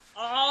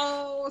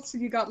So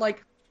you got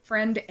like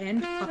friend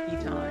and puppy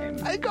time.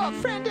 I got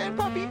friend and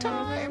puppy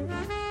time.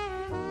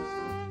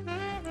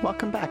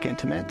 Welcome back,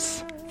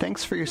 Intimates.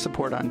 Thanks for your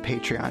support on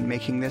Patreon,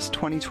 making this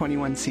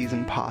 2021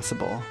 season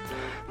possible.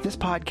 This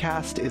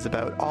podcast is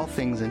about all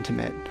things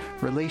intimate: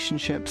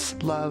 relationships,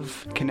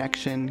 love,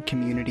 connection,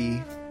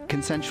 community,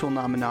 consensual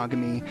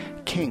non-monogamy,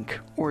 kink,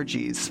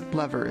 orgies,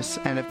 lovers,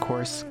 and of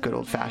course, good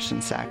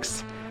old-fashioned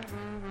sex.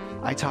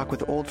 I talk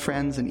with old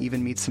friends and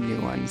even meet some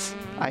new ones.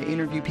 I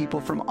interview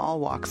people from all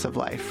walks of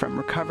life, from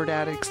recovered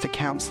addicts to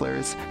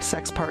counselors,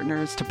 sex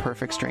partners to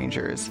perfect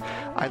strangers.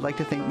 I'd like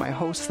to thank my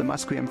hosts, the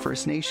Musqueam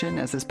First Nation,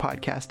 as this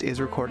podcast is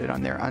recorded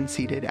on their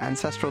unceded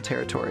ancestral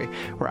territory,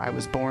 where I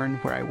was born,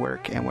 where I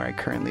work, and where I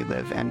currently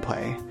live and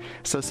play.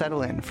 So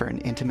settle in for an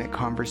intimate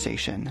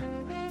conversation.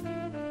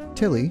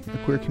 Tilly, a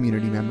queer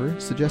community member,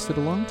 suggested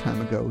a long time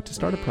ago to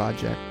start a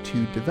project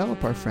to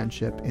develop our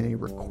friendship in a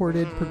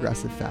recorded,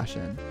 progressive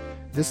fashion.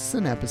 This is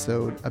an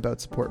episode about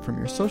support from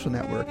your social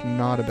network,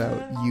 not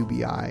about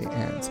UBI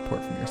and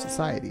support from your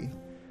society.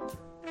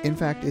 In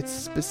fact, it's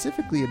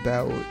specifically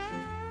about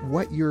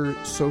what your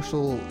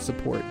social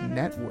support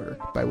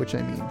network, by which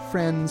I mean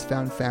friends,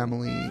 found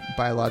family,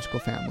 biological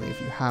family, if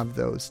you have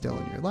those still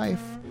in your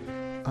life,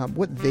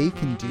 what they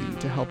can do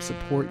to help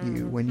support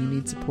you when you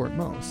need support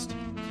most.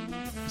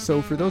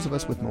 So for those of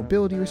us with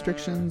mobility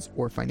restrictions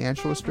or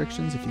financial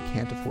restrictions, if you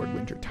can't afford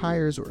winter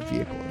tires or a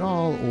vehicle at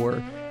all,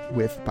 or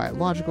with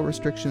biological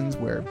restrictions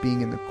where being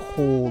in the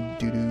cold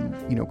due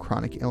to,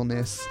 chronic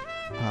illness,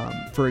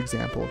 for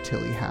example,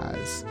 Tilly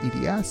has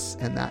EDS,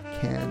 and that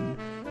can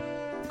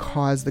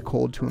cause the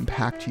cold to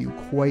impact you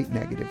quite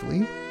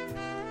negatively.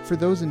 For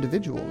those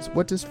individuals,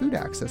 what does food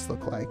access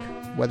look like,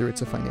 whether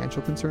it's a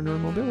financial concern or a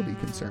mobility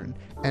concern?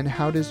 And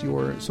how does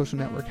your social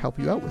network help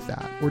you out with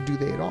that, or do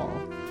they at all?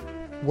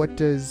 What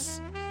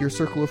does your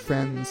circle of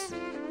friends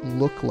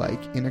look like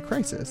in a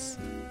crisis?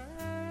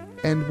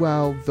 And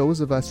while those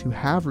of us who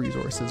have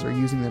resources are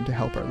using them to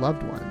help our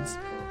loved ones,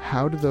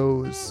 how do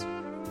those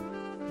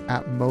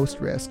at most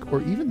risk,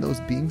 or even those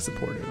being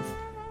supportive,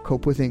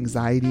 cope with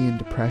anxiety and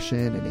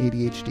depression and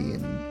ADHD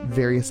and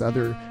various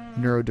other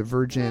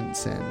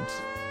neurodivergence and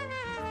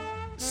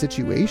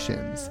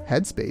situations,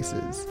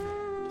 headspaces?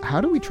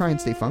 How do we try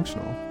and stay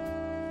functional?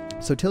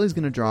 So Tilly's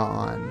going to draw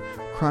on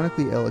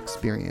chronically ill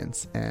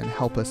experience and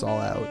help us all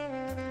out.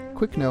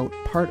 Quick note,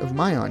 part of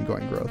my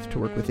ongoing growth to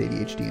work with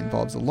ADHD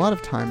involves a lot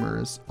of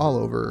timers all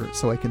over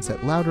so I can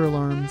set louder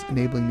alarms,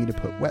 enabling me to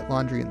put wet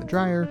laundry in the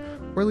dryer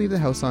or leave the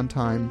house on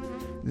time.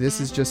 This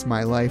is just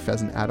my life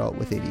as an adult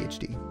with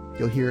ADHD.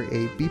 You'll hear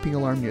a beeping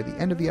alarm near the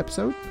end of the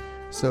episode,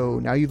 so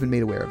now you've been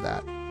made aware of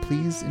that.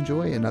 Please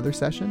enjoy another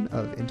session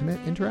of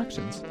Intimate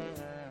Interactions.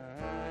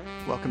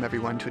 Welcome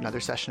everyone to another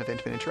session of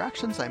Intimate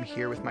Interactions. I'm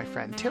here with my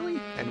friend Tilly,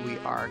 and we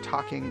are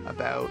talking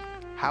about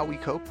how we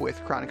cope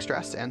with chronic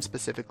stress, and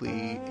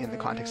specifically in the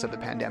context of the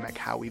pandemic,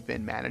 how we've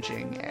been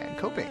managing and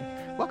coping.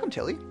 Welcome,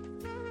 Tilly.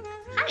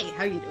 Hi,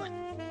 how you doing?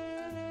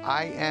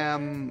 I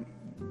am,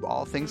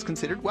 all things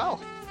considered, well.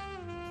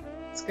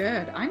 It's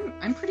good.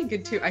 I'm pretty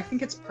good too. I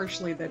think it's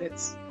partially that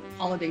it's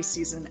holiday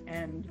season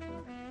and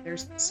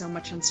there's so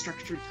much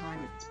unstructured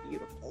time. It's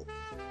beautiful.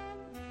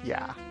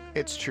 Yeah,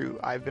 it's true.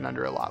 I've been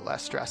under a lot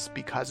less stress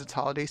because it's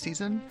holiday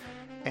season,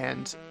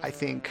 and I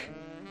think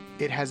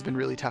it has been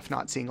really tough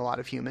not seeing a lot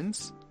of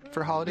humans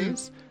for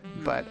holidays,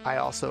 but I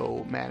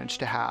also managed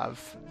to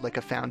have like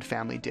a found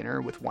family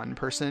dinner with one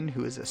person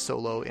who is a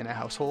solo in a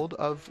household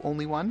of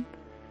only one,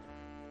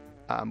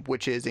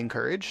 which is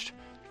encouraged.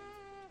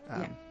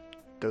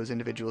 Those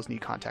individuals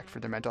need contact for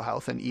their mental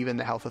health, and even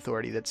the health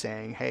authority that's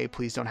saying, hey,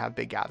 please don't have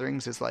big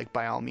gatherings, is like,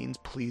 by all means,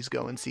 please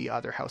go and see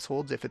other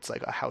households if it's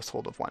like a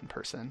household of one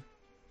person.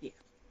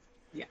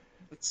 Yeah.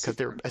 Because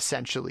they're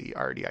essentially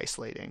already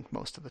isolating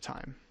most of the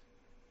time.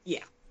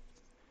 Yeah.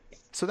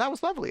 So that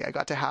was lovely. I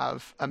got to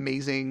have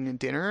amazing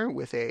dinner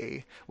with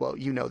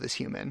this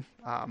human,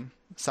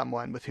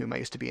 someone with whom I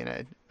used to be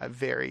in a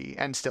very,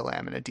 and still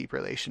am in a deep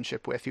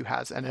relationship with, who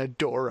has an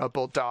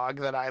adorable dog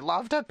that I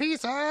love to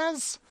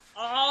pieces.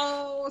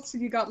 Oh, so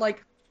you got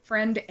like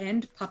friend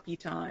and puppy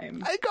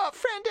time. I got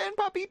friend and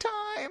puppy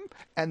time.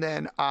 And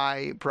then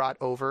I brought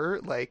over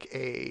like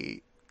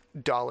a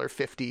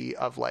 $1.50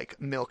 of like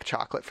milk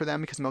chocolate for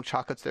them, because milk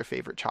chocolate's their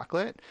favorite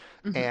chocolate.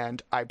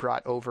 And I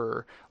brought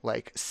over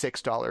like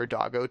 $6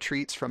 doggo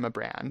treats from a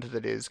brand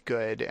that is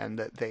good and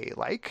that they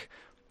like.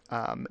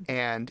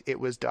 And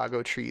it was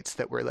doggo treats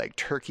that were like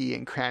turkey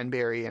and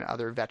cranberry and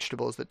other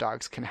vegetables that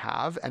dogs can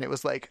have. And it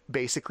was like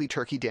basically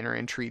turkey dinner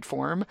in treat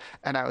form.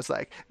 And I was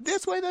like,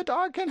 this way the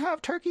dog can have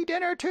turkey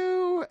dinner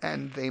too.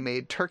 And they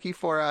made turkey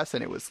for us,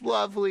 and it was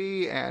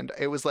lovely. And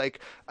it was like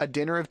a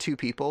dinner of two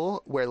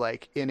people where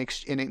like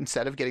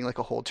instead of getting like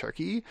a whole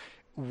turkey,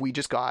 we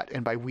just got,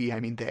 and by we, I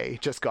mean they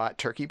just got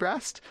turkey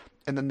breast.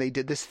 And then they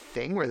did this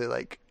thing where they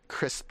like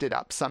crisped it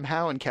up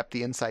somehow and kept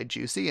the inside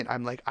juicy, and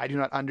I'm like, I do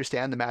not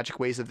understand the magic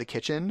ways of the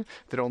kitchen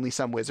that only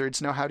some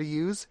wizards know how to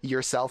use,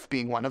 yourself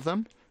being one of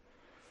them.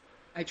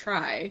 I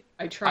try.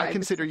 I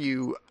consider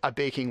you a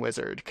baking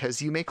wizard,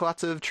 because you make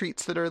lots of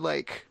treats that are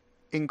like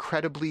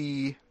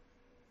incredibly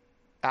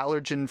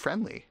allergen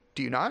friendly.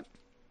 Do you not?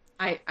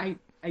 I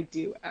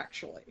do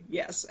actually.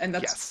 Yes. And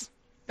Yes.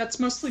 that's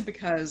mostly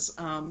because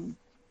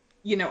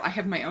you know, I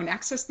have my own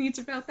access needs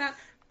about that,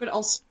 but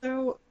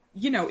also,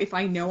 you know, if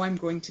I know I'm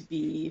going to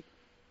be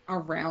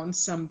around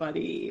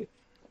somebody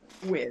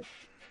with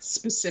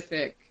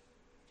specific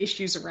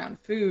issues around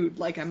food,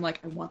 like I'm like,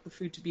 I want the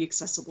food to be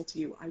accessible to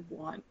you. I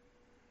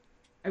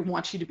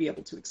want you to be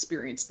able to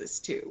experience this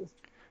too.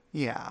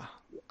 Yeah,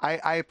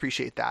 I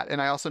appreciate that.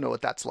 And I also know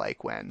what that's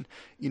like when,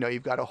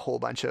 you've got a whole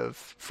bunch of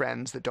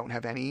friends that don't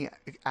have any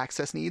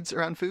access needs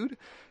around food.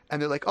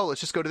 And they're like, oh,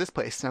 let's just go to this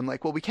place. And I'm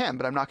like, well, we can,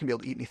 but I'm not going to be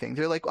able to eat anything.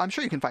 They're like, well, I'm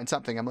sure you can find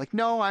something. I'm like,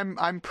 no,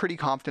 I'm pretty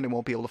confident I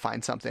won't be able to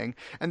find something.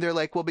 And they're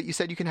like, well, but you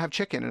said you can have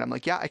chicken. And I'm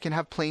like, yeah, I can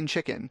have plain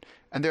chicken.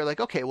 And they're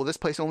like, okay, well, this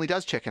place only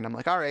does chicken. I'm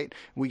like, all right.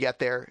 We get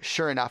there.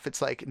 Sure enough,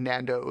 it's like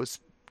Nando's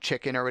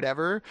chicken or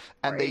whatever,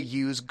 and they Right.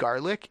 use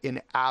garlic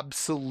in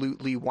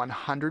absolutely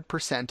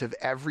 100% of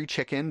every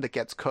chicken that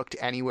gets cooked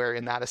anywhere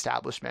in that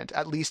establishment,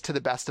 at least to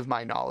the best of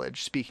my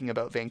knowledge, speaking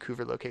about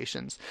Vancouver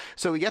locations.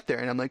 So we get there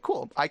and I'm like,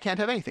 cool, I can't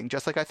have anything,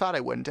 just like I thought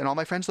I wouldn't. And all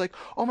my friends are like,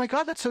 oh my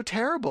God, that's so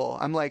terrible.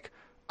 I'm like,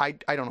 I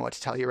don't know what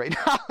to tell you right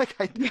now. Like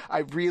I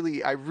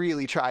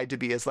really tried to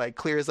be as like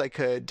clear as I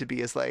could, to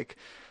be as like,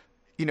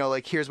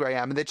 like, here's where I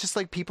am. And it's just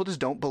like, people just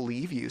don't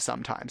believe you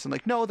sometimes. I'm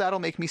like, no, that'll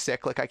make me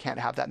sick. Like, I can't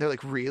have that. And they're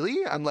like,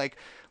 really? I'm like,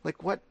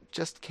 what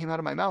just came out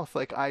of my mouth?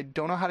 Like, I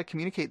don't know how to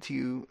communicate to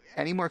you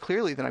any more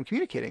clearly than I'm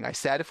communicating. I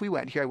said, if we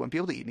went here, I wouldn't be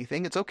able to eat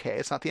anything. It's okay.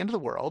 It's not the end of the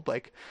world.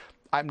 Like,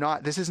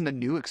 this isn't a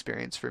new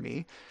experience for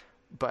me.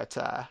 But,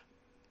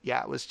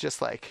 yeah, it was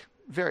just like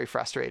very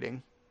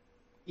frustrating.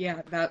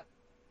 Yeah, that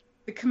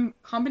the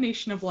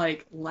combination of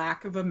like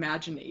lack of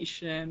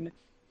imagination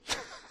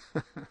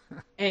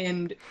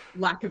and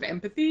lack of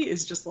empathy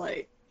is just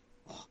like,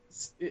 oh,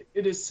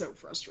 it is so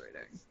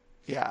frustrating.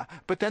 Yeah,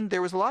 but then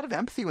there was a lot of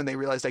empathy when they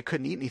realized I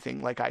couldn't eat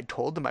anything. Like, I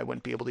told them I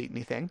wouldn't be able to eat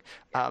anything.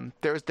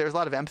 There was a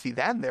lot of empathy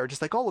then. They were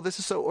just like, oh, well, this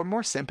is so, or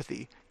more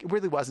sympathy. It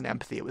really wasn't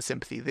empathy. It was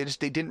sympathy. They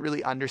didn't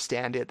really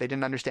understand it. They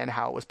didn't understand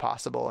how it was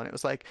possible. And it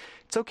was like,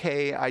 it's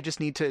okay.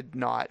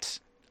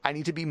 I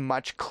need to be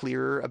much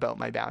clearer about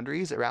my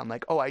boundaries around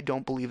like, oh, I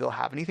don't believe they'll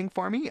have anything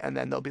for me. And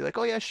then they'll be like,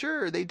 oh yeah,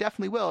 sure, they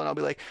definitely will. And I'll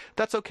be like,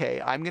 that's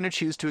okay. I'm going to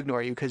choose to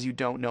ignore you because you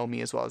don't know me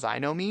as well as I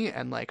know me.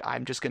 And like,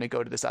 I'm just going to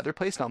go to this other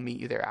place and I'll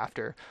meet you there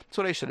after. That's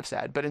what I should have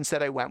said. But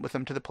instead I went with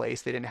them to the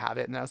place. They didn't have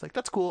it. And I was like,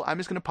 that's cool. I'm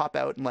just going to pop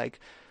out and like,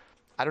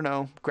 I don't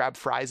know, grab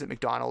fries at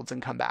McDonald's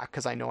and come back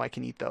because I know I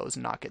can eat those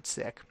and not get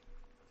sick,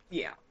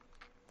 Yeah.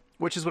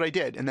 which is what I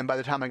did. And then by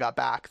the time I got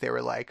back, they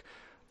were like,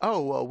 oh,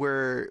 well,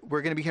 we're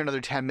going to be here another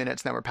 10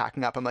 minutes and then we're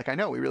packing up. I'm like, I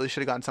know, we really should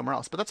have gone somewhere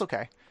else, but that's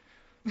okay.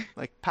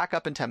 Like, pack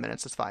up in 10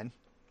 minutes. It's fine.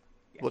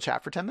 Yeah. We'll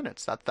chat for 10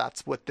 minutes.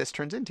 That's what this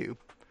turns into.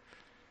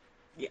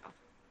 Yeah.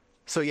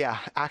 So yeah,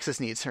 access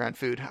needs around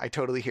food. I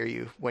totally hear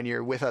you. When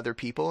you're with other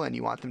people and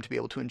you want them to be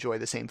able to enjoy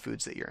the same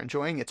foods that you're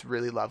enjoying, it's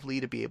really lovely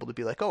to be able to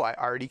be like, oh, I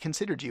already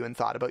considered you and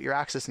thought about your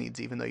access needs,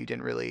 even though you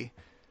didn't really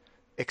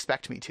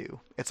expect me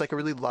to. It's like a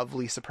really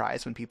lovely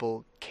surprise when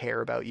people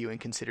care about you and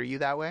consider you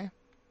that way.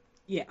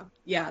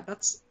 Yeah,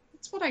 that's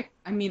what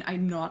I mean,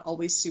 I'm not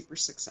always super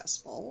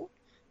successful.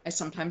 I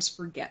sometimes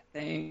forget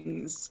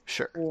things,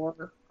 Sure.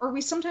 or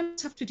we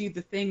sometimes have to do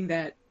the thing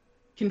that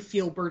can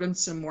feel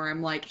burdensome where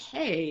I'm like,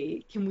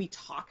 "Hey, can we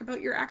talk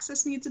about your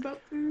access needs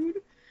about food?"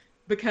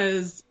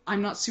 Because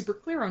I'm not super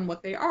clear on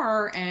what they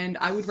are, and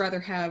I would rather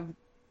have,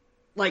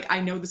 like, I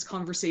know this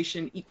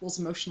conversation equals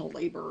emotional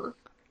labor.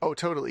 Oh,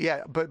 totally.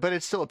 Yeah, but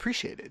it's still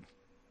appreciated.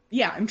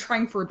 Yeah, I'm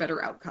trying for a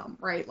better outcome,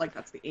 right? Like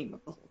that's the aim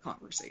of the whole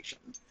conversation.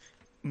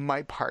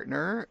 My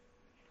partner,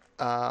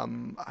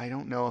 I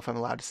don't know if I'm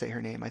allowed to say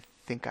her name. I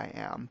think I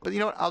am, but you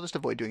know what? I'll just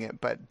avoid doing it.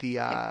 But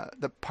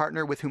the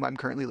partner with whom I'm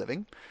currently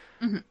living,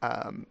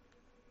 Mhm.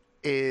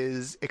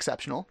 is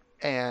exceptional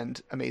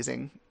and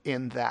amazing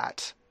in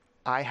that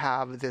I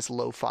have this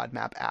low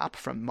FODMAP app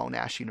from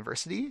Monash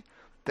University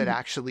that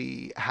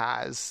actually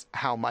has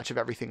how much of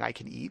everything I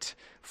can eat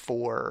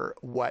for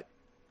what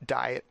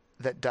diet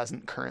that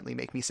doesn't currently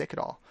make me sick at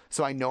all.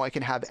 So I know I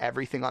can have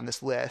everything on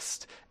this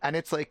list, and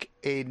it's like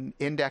an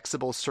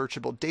indexable,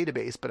 searchable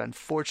database, but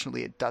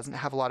unfortunately it doesn't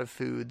have a lot of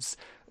foods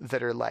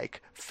that are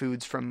like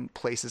foods from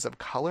places of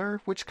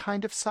color, which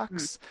kind of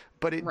sucks.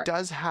 But it Right.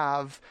 does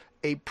have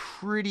a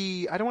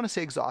pretty, I don't want to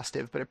say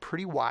exhaustive, but a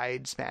pretty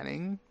wide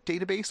spanning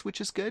database, which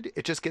is good.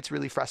 It just gets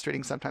really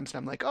frustrating sometimes. And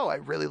I'm like, oh, I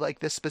really like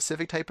this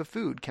specific type of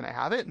food. Can I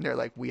have it? And they're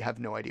like, we have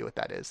no idea what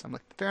that is. I'm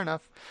like, fair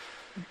enough.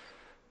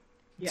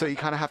 Yeah. So you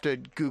kind of have to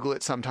Google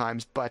it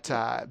sometimes. But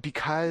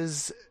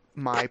because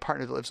my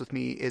partner that lives with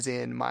me is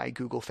in my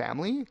Google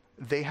family,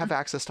 they have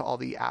access to all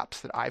the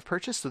apps that I've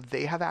purchased. So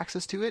they have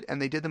access to it.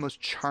 And they did the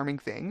most charming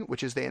thing,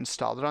 which is they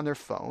installed it on their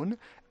phone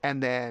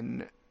and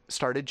then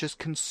started just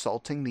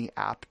consulting the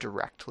app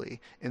directly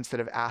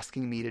instead of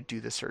asking me to do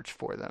the search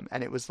for them.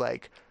 And it was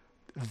like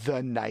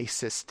the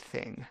nicest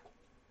thing.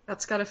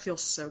 That's gotta feel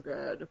so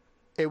good.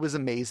 It was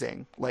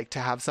amazing. Like to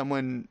have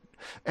someone,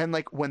 and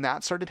like when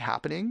that started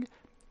happening,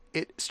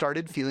 it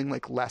started feeling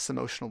like less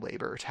emotional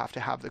labor to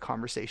have the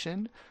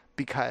conversation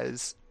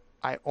because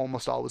I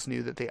almost always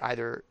knew that they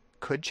either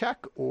could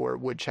check or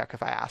would check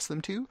if I asked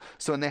them to.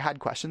 So when they had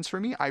questions for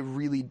me, I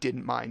really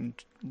didn't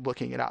mind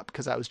looking it up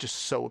because I was just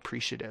so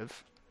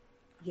appreciative.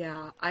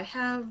 Yeah, I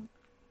have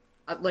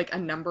like a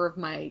number of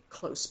my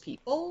close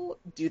people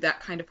do that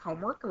kind of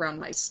homework around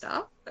my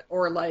stuff,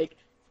 or like,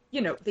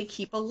 they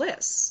keep a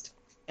list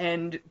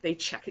and they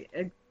check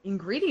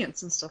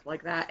ingredients and stuff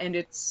like that, and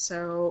it's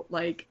so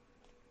like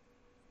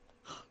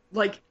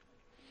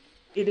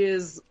it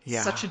is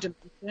Yeah. such a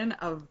dimension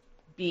of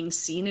being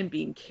seen and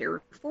being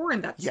cared for,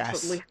 and that's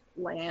Yes. totally how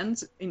it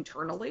lands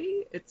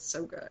internally. It's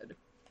so good.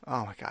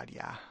 Oh my God,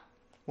 yeah.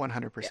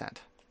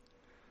 100%.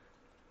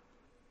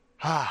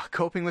 Yeah.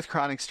 Coping with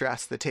chronic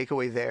stress, the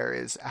takeaway there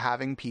is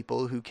having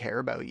people who care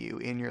about you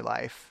in your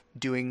life,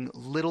 doing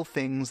little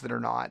things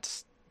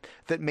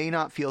that may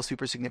not feel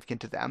super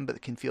significant to them,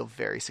 but can feel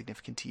very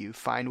significant to you.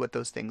 Find what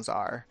those things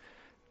are.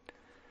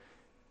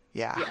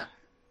 Yeah.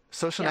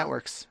 Social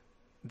networks,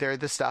 they're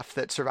the stuff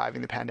that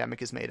surviving the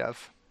pandemic is made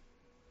of.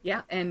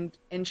 Yeah, and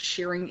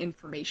sharing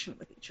information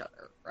with each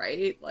other,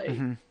 right? Like,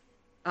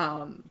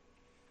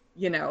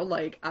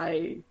 like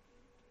I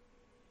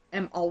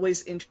am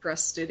always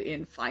interested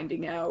in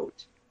finding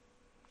out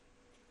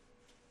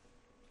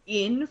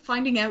in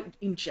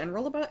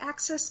general about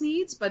access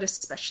needs, but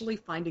especially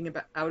finding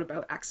out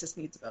about access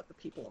needs about the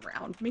people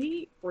around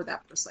me for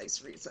that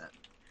precise reason.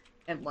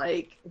 And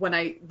like when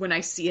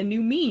I see a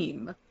new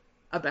meme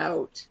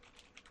about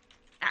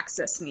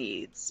access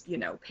needs,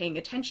 paying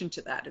attention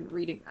to that and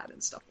reading that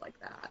and stuff like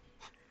that.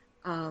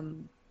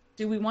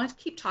 Do we want to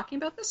keep talking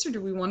about this, or do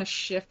we want to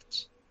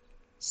shift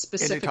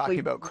specifically into talking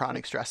about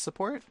chronic stress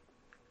support?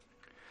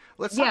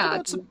 Let's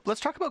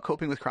talk about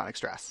coping with chronic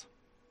stress.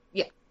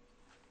 Yeah.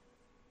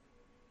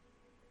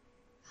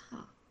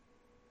 Huh.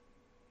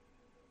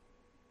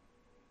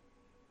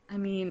 I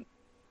mean,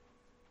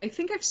 I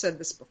think I've said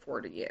this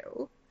before to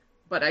you,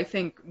 but I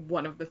think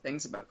one of the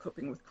things about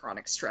coping with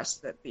chronic stress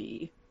that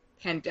the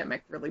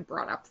pandemic really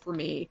brought up for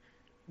me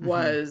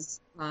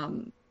was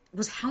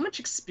how much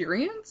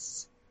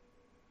experience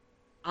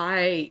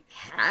I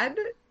had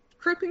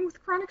coping with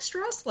chronic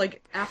stress.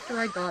 Like after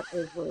I got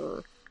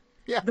over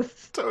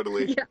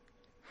totally. Yeah.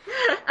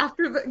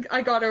 After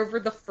I got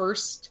over the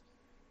first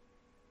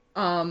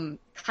kind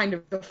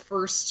of the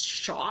first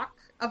shock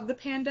of the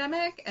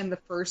pandemic and the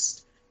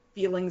first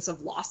feelings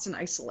of loss and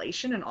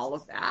isolation and all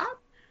of that,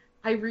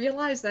 I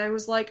realized that I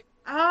was like,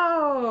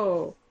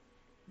 oh,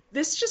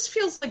 this just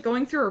feels like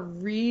going through a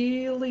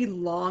really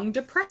long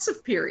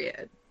depressive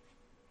period.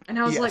 And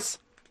I was like,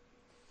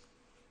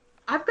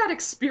 I've got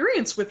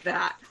experience with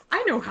that.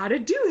 I know how to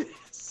do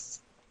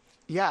this.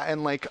 Yeah,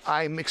 and like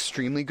I'm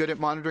extremely good at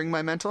monitoring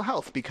my mental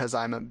health because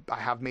I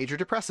have major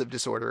depressive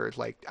disorder,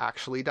 like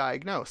actually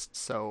diagnosed.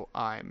 So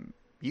I'm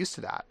used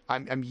to that.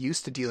 I'm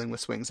used to dealing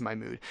with swings in my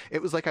mood.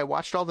 It was like I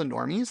watched all the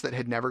normies that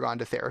had never gone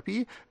to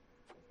therapy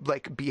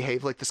like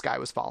behave like the sky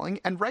was falling,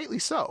 and rightly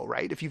so,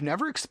 right? If you've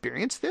never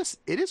experienced this,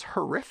 it is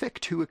horrific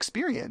to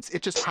experience.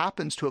 It just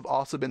happens to have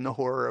also been the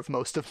horror of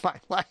most of my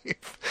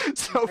life.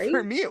 So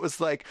for me, it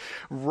was like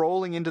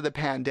rolling into the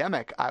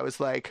pandemic. I was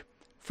like,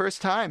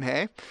 first time,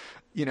 hey,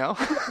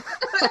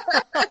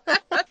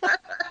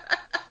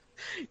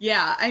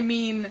 Yeah, I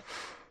mean,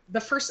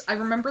 I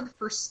remember the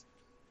first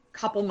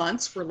couple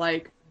months were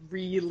like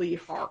really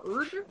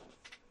hard.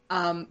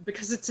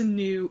 Because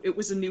it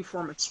was a new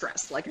form of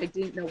stress. Like I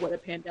didn't know what a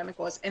pandemic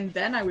was. And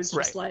then I was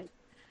just like,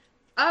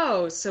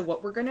 oh, so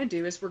what we're going to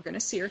do is we're going to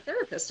see our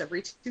therapist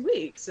every 2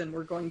 weeks. And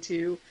we're going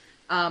to,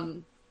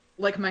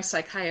 like my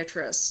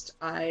psychiatrist,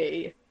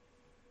 I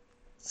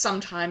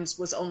sometimes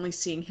was only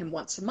seeing him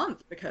once a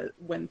month because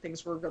when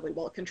things were really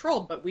well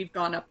controlled, but we've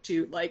gone up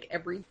to like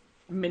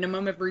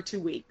minimum every 2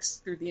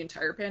 weeks through the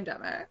entire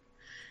pandemic,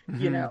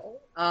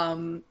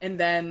 and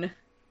then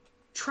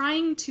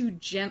trying to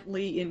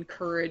gently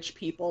encourage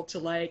people to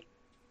like,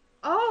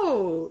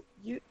 oh,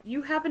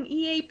 you have an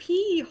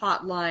EAP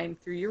hotline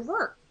through your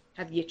work.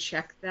 Have you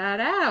checked that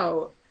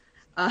out?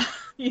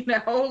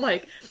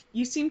 Like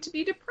you seem to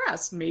be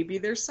depressed. Maybe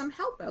there's some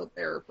help out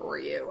there for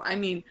you. I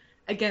mean,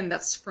 again,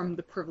 that's from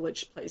the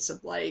privileged place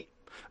of like,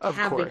 of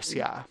course,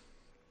 yeah,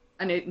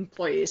 an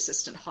employee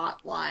assistant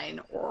hotline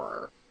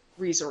or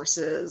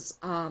resources.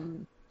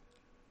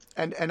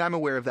 And I'm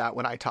aware of that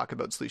when I talk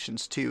about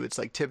solutions too. It's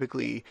like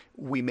typically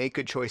we make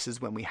good choices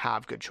when we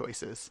have good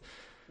choices.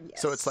 Yes.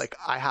 So it's like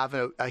I have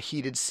a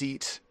heated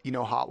seat,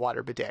 hot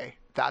water bidet.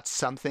 That's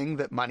something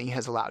that money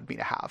has allowed me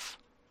to have.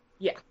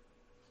 Yeah.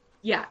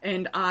 Yeah.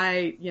 And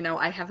I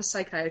have a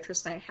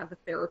psychiatrist and I have a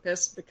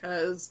therapist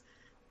because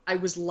I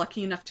was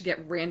lucky enough to get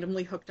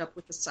randomly hooked up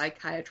with a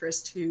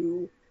psychiatrist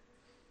who,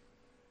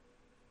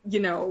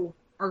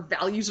 our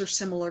values are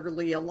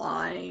similarly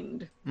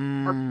aligned.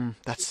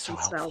 That's so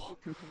helpful.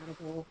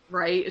 Compatible,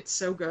 right? It's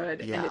so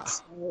good. Yeah. And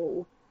it's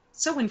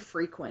so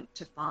infrequent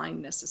to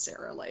find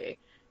necessarily.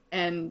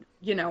 And,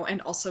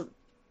 and also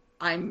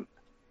I'm,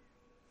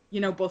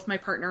 both my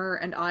partner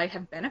and I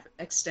have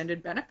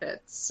extended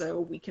benefits,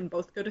 so we can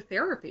both go to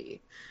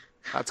therapy.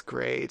 That's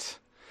great.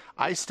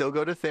 I still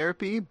go to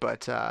therapy,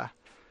 but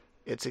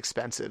it's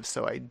expensive.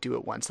 So I do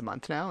it once a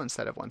month now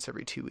instead of once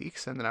every 2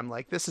 weeks. And then I'm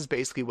like, this is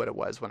basically what it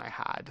was when I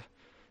had,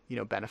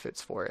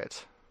 benefits for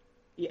it.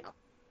 Yeah.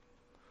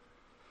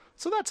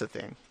 So that's a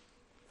thing.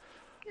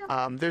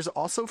 Yeah. There's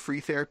also free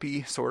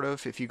therapy, sort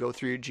of. If you go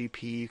through your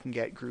GP, you can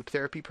get group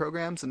therapy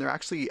programs. And they're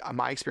actually,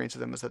 my experience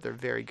with them is that they're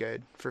very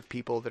good for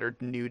people that are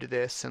new to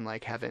this and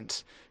like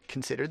haven't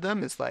considered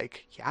them. Is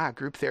like, yeah,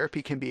 group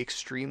therapy can be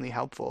extremely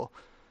helpful.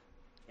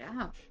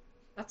 Yeah.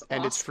 That's awesome.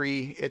 And it's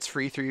free. It's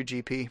free through your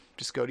GP.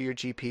 Just go to your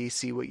GP,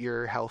 see what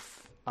your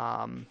health,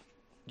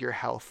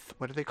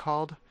 what are they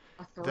called?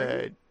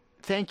 Authority?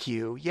 Thank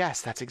you.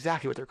 Yes, that's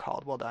exactly what they're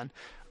called. Well done.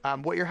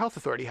 What your health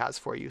authority has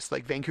for you. So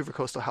like Vancouver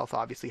Coastal Health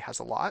obviously has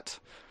a lot,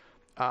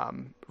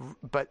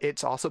 but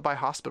it's also by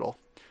hospital.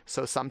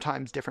 So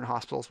sometimes different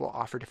hospitals will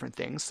offer different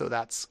things. So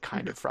that's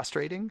kind of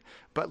frustrating.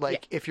 But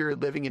like if you're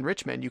living in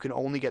Richmond, you can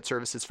only get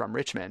services from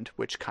Richmond,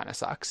 which kind of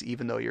sucks.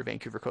 Even though you're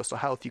Vancouver Coastal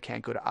Health, you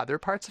can't go to other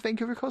parts of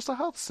Vancouver Coastal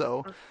Health.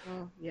 So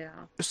yeah.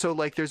 So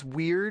like there's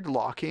weird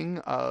locking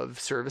of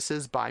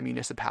services by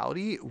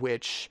municipality,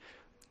 which,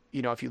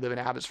 if you live in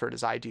Abbotsford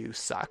as I do,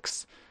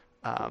 sucks.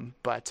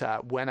 But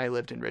when I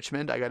lived in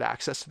Richmond, I got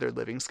access to their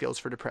Living Skills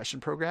for Depression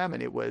program,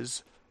 and it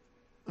was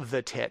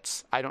the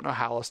tits. I don't know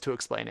how else to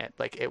explain it.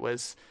 Like, it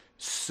was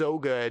so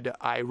good.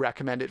 I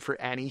recommend it for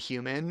any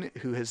human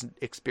who has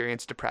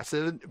experienced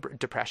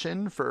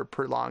depression for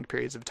prolonged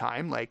periods of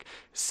time, like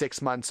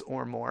 6 months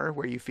or more,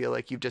 where you feel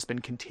like you've just been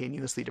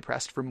continuously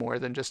depressed for more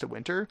than just a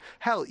winter.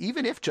 Hell,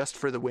 even if just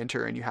for the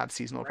winter and you have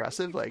seasonal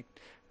depressive, like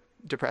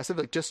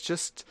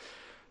just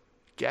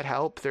get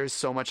help. There's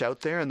so much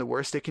out there, and the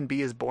worst it can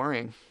be is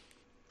boring.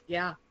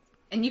 Yeah.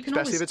 And you can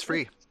especially always if it's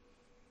free.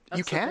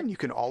 You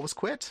can always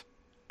quit.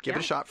 Give it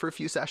a shot for a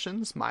few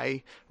sessions.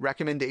 My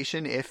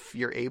recommendation, if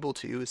you're able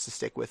to, is to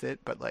stick with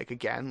it. But like,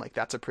 again, like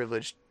that's a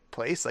privileged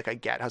place. Like I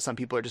get how some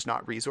people are just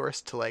not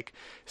resourced to like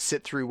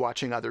sit through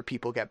watching other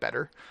people get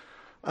better.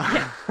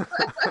 Yeah.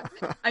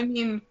 I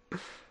mean,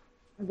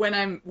 when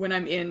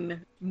I'm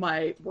in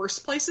my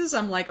worst places,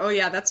 I'm like, oh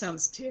yeah, that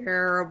sounds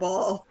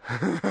terrible.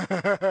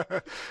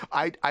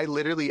 I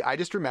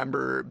just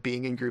remember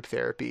being in group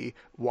therapy,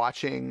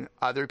 watching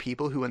other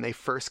people who, when they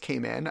first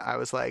came in, I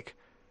was like,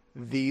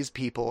 these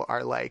people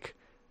are like,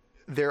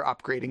 they're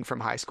upgrading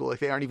from high school. Like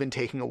they aren't even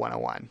taking a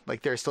 101.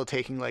 Like they're still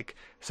taking like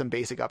some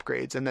basic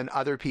upgrades. And then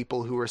other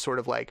people who were sort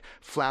of like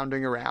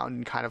floundering around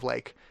in kind of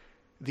like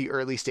the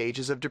early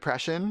stages of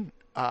depression,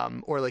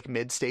 or like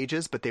mid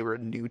stages, but they were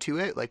new to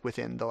it, like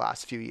within the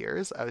last few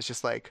years. I was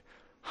just like,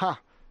 huh,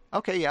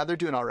 okay, yeah, they're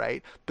doing all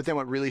right. But then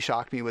what really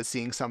shocked me was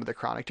seeing some of the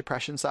chronic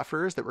depression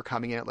sufferers that were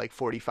coming in at like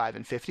 45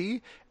 and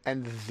 50,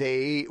 and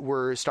they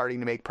were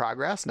starting to make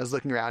progress. And I was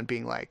looking around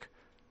being like,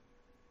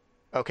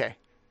 okay,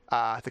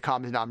 the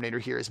common denominator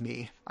here is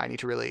me. I need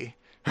to really,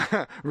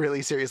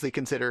 really seriously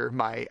consider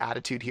my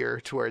attitude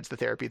here towards the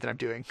therapy that I'm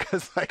doing,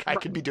 because like I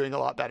could be doing a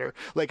lot better.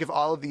 Like if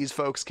all of these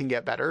folks can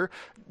get better,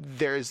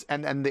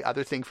 and the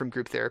other thing from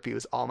group therapy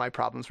was all my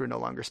problems were no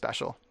longer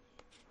special.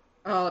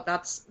 Oh,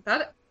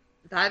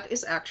 that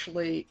is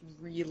actually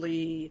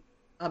really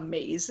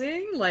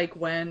amazing. Like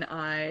when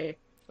I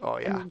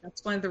mean,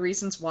 that's one of the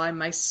reasons why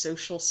my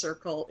social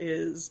circle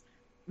is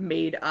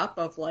made up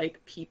of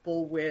like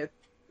people with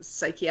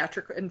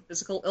psychiatric and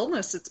physical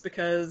illness. It's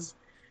because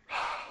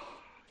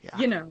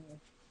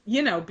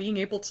being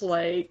able to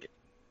like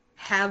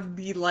have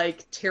the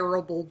like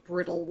terrible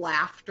brittle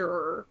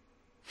laughter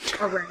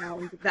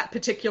around that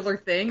particular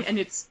thing, and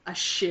it's a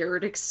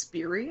shared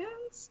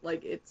experience,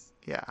 like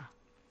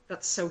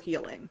that's so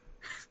healing.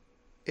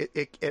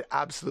 It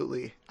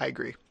absolutely, I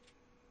agree.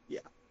 Yeah.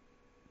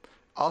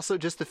 Also,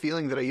 just the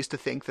feeling that I used to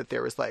think that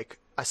there was like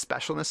a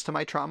specialness to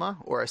my trauma,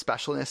 or a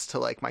specialness to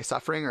like my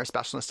suffering, or a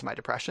specialness to my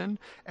depression.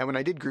 And when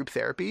I did group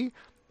therapy,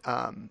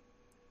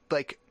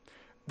 like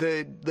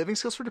the Living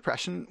Skills for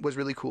Depression was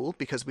really cool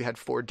because we had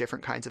 4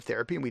 different kinds of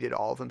therapy and we did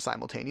all of them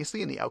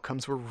simultaneously, and the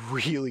outcomes were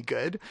really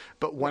good.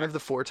 But one of the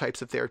 4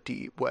 types of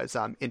therapy was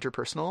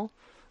interpersonal.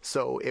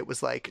 So it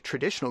was like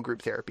traditional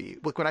group therapy.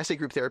 Look, when I say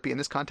group therapy in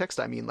this context,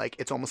 I mean like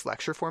it's almost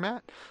lecture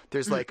format.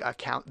 There's like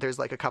there's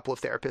like a couple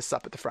of therapists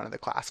up at the front of the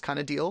class kind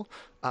of deal.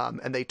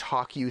 And they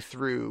talk you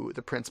through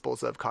the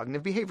principles of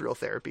cognitive behavioral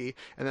therapy.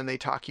 And then they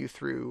talk you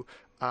through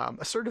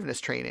assertiveness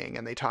training,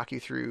 and they talk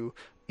you through,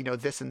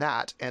 this and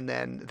that. And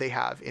then they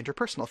have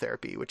interpersonal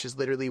therapy, which is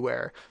literally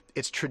where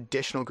it's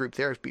traditional group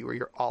therapy, where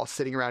you're all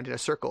sitting around in a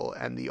circle,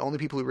 and the only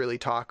people who really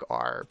talk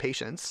are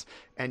patients,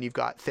 and you've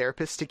got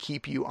therapists to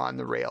keep you on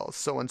the rails.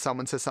 So when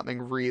someone says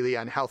something really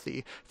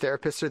unhealthy,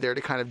 therapists are there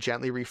to kind of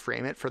gently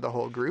reframe it for the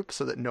whole group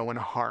so that no one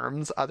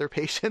harms other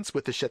patients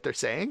with the shit they're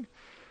saying.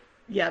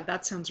 Yeah,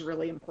 that sounds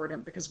really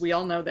important, because we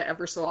all know that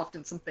ever so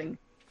often something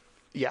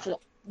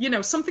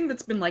something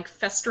that's been like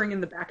festering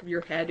in the back of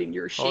your head in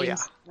your shame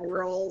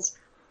spirals,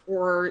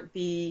 or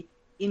the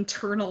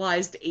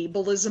internalized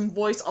ableism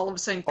voice all of a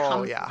sudden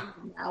comes out of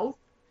your mouth.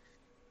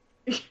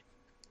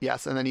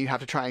 Yes, and then you have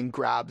to try and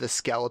grab the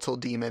skeletal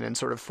demon and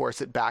sort of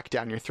force it back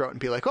down your throat and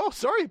be like, oh,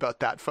 sorry about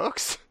that,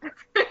 folks.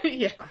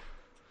 Yeah.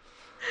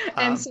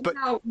 And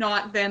somehow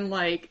not then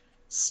like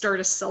start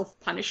a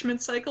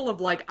self-punishment cycle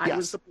of like, I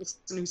was Yes. the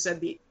person who said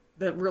the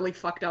really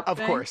fucked up Of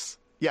thing. course.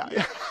 Yeah.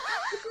 Yeah.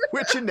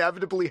 Which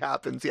inevitably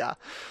happens. Yeah.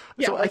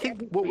 Yeah, So I like think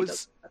what everybody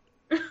was,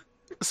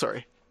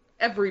 sorry.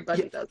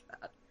 everybody Yeah. does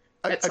that.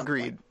 At some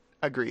Agreed. point.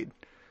 Agreed.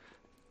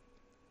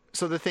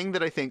 So the thing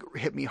that I think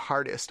hit me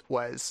hardest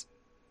was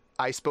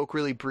I spoke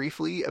really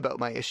briefly about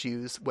my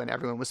issues when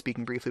everyone was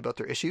speaking briefly about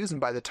their issues. And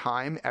by the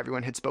time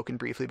everyone had spoken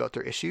briefly about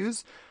their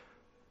issues,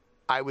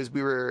 I was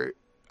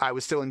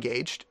still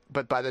engaged.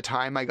 But by the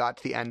time I got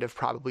to the end of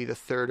probably the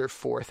third or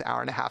fourth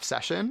hour and a half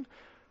session,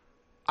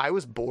 I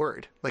was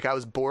bored. Like, I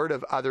was bored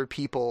of other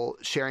people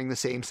sharing the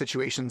same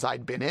situations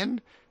I'd been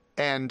in.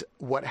 And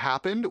what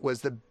happened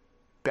was the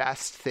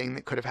best thing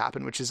that could have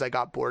happened, which is I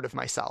got bored of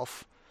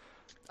myself.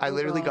 I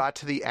literally got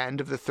to the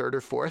end of the third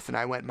or fourth and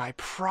I went, my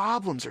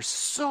problems are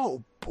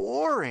so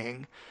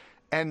boring.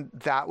 And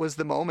that was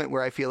the moment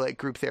where I feel like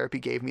group therapy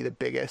gave me the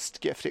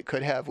biggest gift it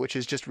could have, which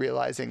is just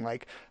realizing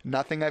like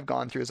nothing I've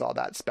gone through is all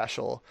that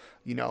special.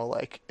 You know,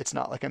 like it's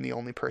not like I'm the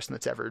only person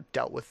that's ever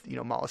dealt with, you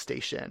know,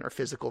 molestation or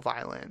physical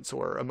violence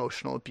or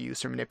emotional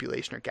abuse or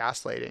manipulation or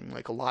gaslighting.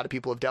 Like a lot of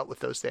people have dealt with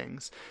those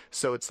things.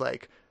 So it's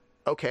like,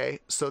 okay,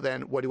 so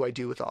then what do I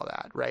do with all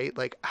that, right?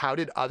 Like, how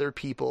did other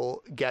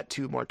people get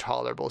to more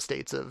tolerable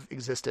states of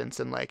existence?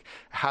 And like,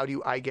 how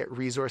do I get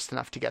resourced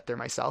enough to get there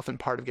myself? And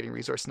part of getting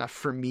resourced enough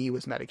for me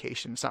was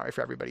medication. It's not right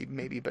for everybody,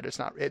 maybe, but it's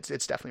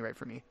definitely right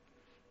for me.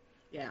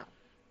 Yeah.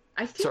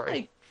 I feel Sorry.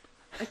 like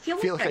I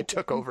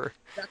took over.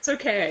 That's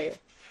okay.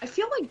 I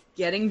feel like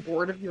getting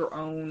bored of your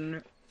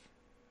own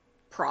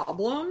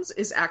problems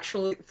is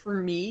actually, for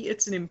me,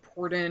 it's an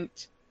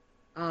important,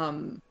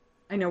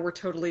 I know we're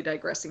totally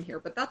digressing here,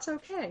 but that's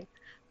okay.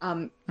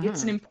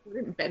 It's an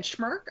important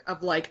benchmark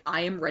of like,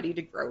 I am ready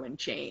to grow and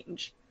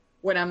change.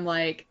 When I'm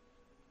like,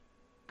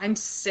 I'm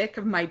sick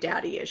of my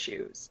daddy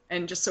issues.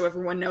 And just so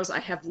everyone knows, I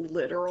have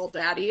literal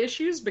daddy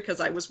issues because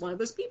I was one of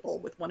those people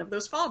with one of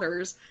those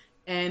fathers.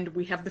 And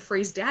we have the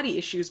phrase daddy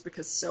issues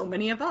because so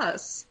many of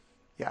us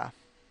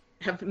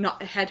have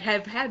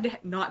had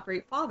not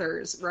great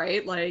fathers,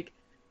 right? Like,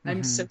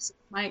 I'm so sick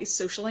of my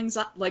social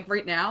anxiety. Like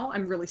right now,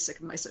 I'm really sick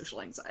of my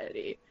social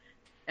anxiety.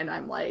 And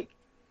I'm like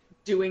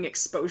doing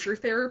exposure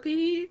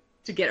therapy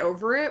to get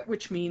over it,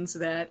 which means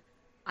that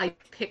I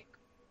pick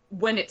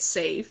when it's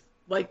safe,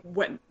 like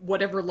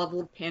whatever level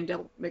of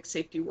pandemic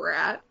safety we're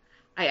at,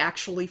 I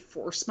actually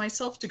force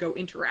myself to go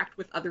interact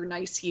with other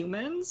nice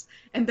humans.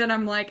 And then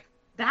I'm like,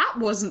 that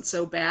wasn't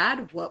so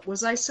bad. What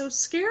was I so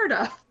scared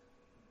of?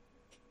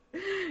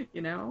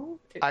 You know?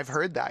 I've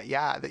heard that,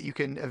 yeah, that you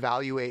can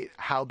evaluate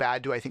how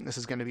bad do I think this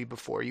is going to be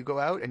before you go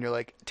out, and you're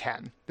like,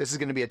 10. This is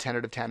going to be a 10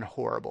 out of 10,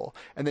 horrible.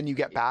 And then you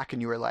get back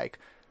and you were like,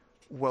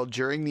 well,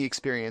 during the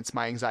experience,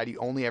 my anxiety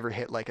only ever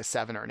hit like a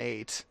 7 or an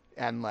 8.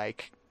 And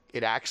like,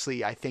 it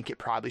actually, I think it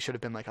probably should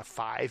have been like a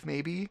 5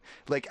 maybe.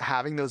 Like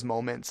having those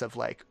moments of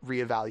like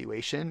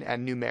reevaluation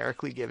and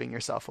numerically giving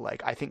yourself a,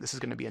 like, I think this is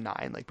going to be a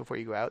 9, like before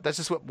you go out. That's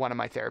just what one of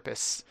my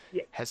therapists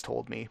has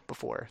told me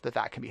before,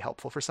 that can be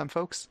helpful for some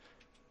folks.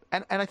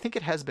 And I think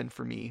it has been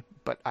for me,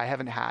 but I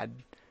haven't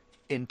had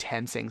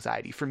intense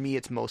anxiety. For me,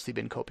 it's mostly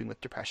been coping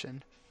with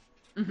depression.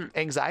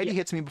 Anxiety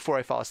hits me before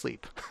I fall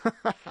asleep.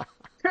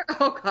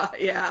 Oh God,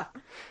 yeah.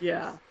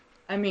 Yeah.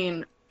 I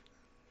mean,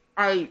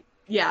 I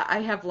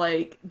have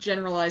like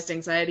generalized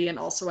anxiety, and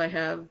also I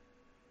have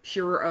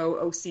pure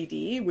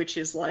OCD, which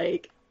is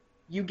like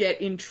you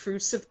get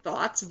intrusive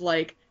thoughts of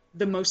like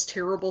the most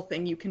terrible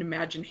thing you can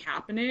imagine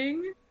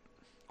happening.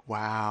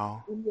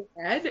 Wow. In your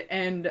head,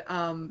 and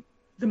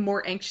the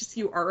more anxious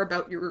you are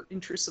about your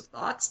intrusive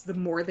thoughts, the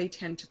more they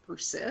tend to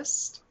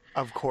persist.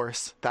 Of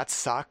course. That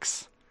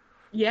sucks.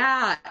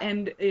 Yeah,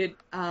 and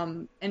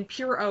and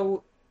pure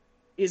O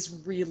is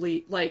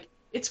really like,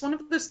 it's one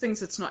of those things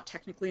that's not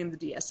technically in the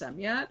DSM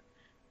yet.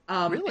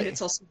 Really? And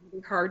it's also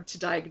really hard to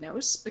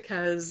diagnose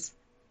because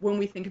when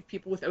we think of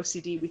people with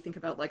OCD, we think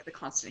about like the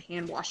constant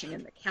hand washing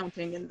and the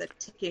counting and the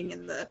ticking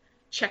and the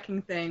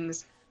checking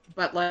things.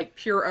 But like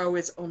pure O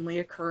is only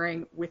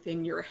occurring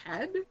within your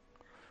head.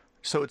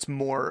 So it's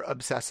more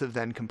obsessive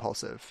than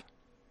compulsive.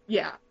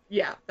 Yeah.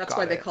 That's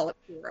why they call it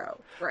pure O,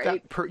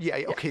 right?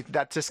 Okay.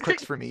 That just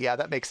clicks for me. Yeah,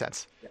 that makes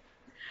sense.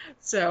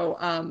 So,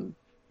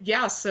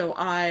 so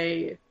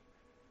I'm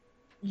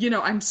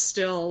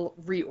still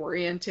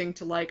reorienting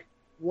to like,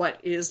 what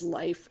is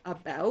life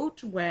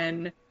about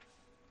when,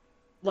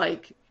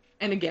 like,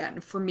 and again,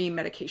 for me,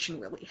 medication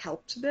really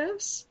helped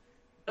this,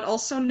 but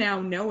also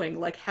now knowing,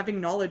 like, having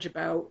knowledge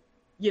about,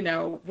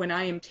 when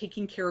I am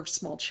taking care of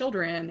small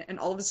children and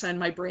all of a sudden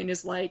my brain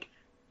is like,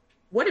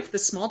 what if the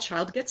small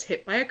child gets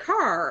hit by a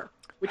car?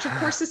 Which of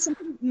course is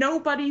something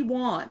nobody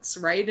wants,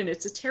 right? And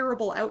it's a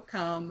terrible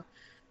outcome.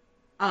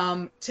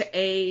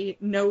 To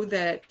know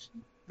that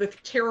the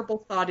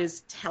terrible thought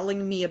is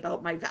telling me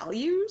about my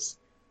values,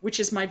 which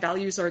is my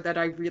values are that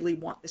I really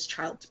want this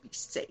child to be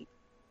safe.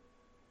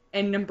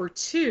 And number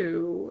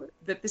 2,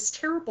 that this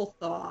terrible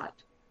thought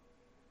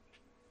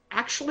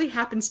actually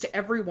happens to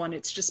everyone.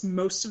 It's just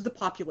most of the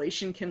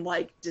population can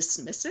like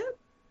dismiss it.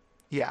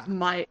 Yeah.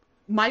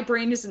 my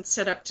brain isn't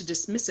set up to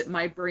dismiss it.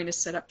 My brain is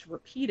set up to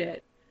repeat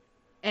it.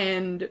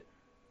 And,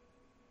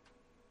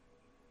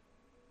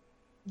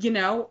 you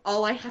know,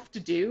 all I have to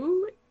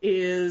do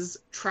is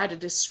try to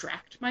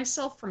distract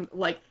myself from,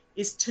 like,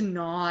 is to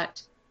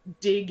not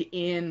dig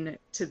in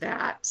to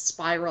that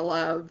spiral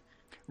of,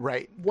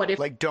 Right. what if,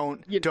 like,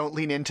 don't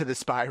lean into the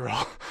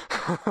spiral.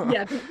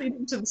 yeah, don't lead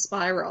into the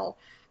spiral.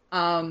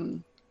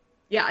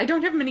 Yeah, I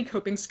don't have many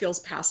coping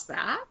skills past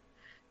that.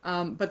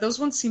 But those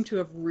ones seem to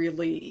have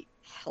really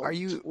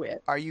helped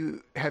with.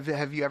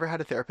 Have you ever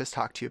had a therapist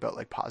talk to you about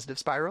like positive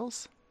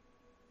spirals?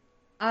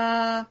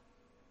 No,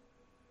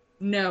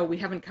 we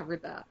haven't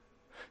covered that.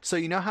 So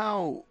you know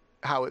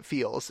how it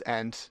feels,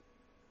 and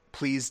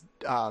please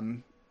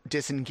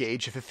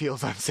disengage if it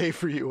feels unsafe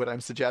for you, what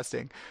I'm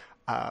suggesting.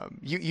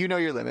 You know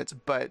your limits,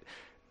 but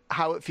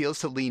how it feels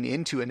to lean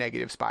into a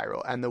negative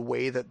spiral, and the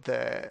way that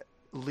the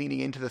leaning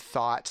into the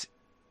thought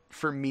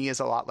for me is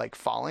a lot like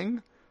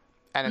falling.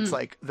 And it's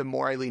like, the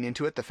more I lean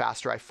into it, the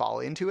faster I fall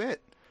into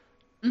it.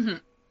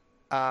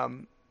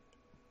 Mm-hmm.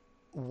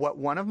 What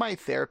one of my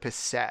therapists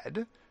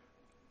said,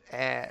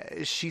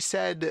 she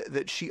said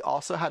that she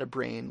also had a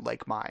brain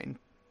like mine,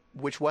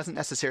 which wasn't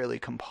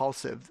necessarily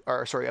obsessive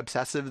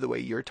the way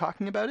you're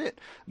talking about it.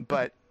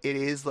 But it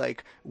is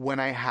like, when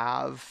I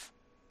have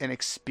an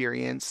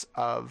experience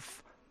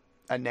of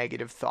a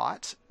negative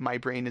thought, my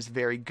brain is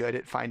very good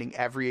at finding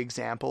every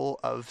example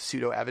of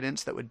pseudo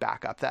evidence that would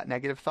back up that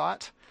negative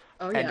thought.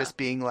 Oh, and yeah. just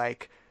being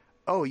like,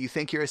 oh, you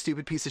think you're a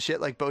stupid piece of shit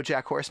like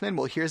BoJack Horseman?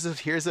 Well, here's a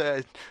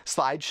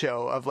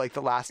slideshow of like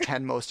the last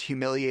 10 most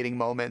humiliating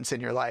moments in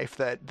your life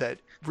that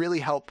really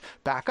help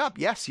back up.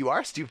 Yes, you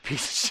are a stupid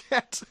piece of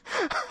shit.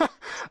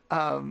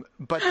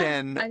 But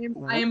then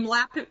I am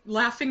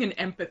laughing in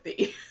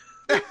empathy.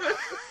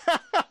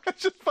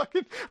 Just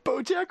fucking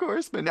BoJack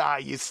Horseman. Ah,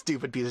 you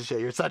stupid piece of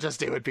shit. You're such a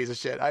stupid piece of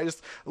shit.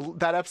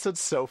 That episode's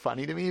so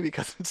funny to me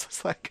because it's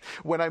just like,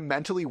 when I'm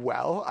mentally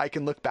well, I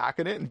can look back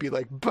at it and be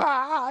like,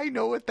 bah, I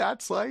know what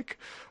that's like.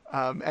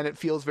 And it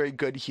feels very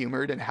good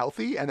humored and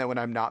healthy. And then when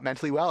I'm not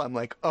mentally well, I'm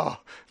like, oh,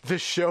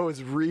 this show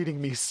is reading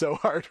me so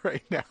hard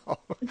right now.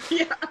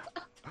 Yeah.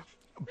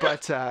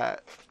 But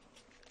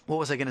what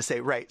was I going to say?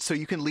 Right. So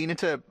you can lean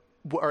into,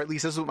 or at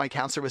least this is what my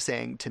counselor was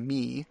saying to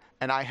me,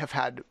 and I have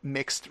had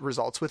mixed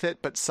results with it,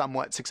 but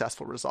somewhat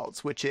successful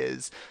results, which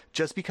is,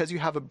 just because you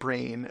have a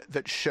brain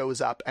that shows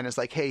up and is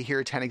like, hey, here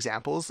are 10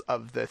 examples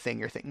of the thing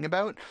you're thinking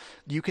about,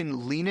 you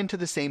can lean into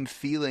the same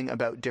feeling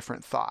about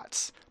different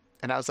thoughts.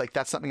 And I was like,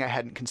 that's something I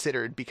hadn't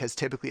considered, because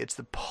typically it's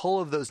the pull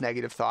of those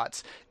negative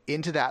thoughts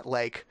into that,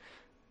 like,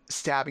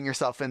 stabbing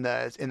yourself in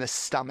the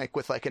stomach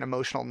with like an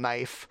emotional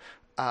knife,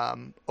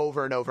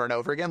 over and over and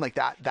over again, like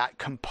that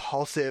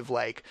compulsive,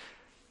 like,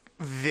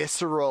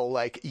 visceral,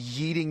 like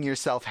yeeting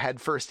yourself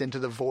headfirst into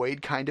the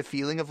void kind of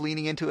feeling of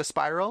leaning into a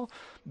spiral.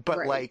 But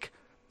Right. like,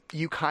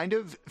 you kind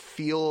of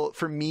feel,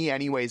 for me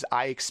anyways,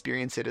 I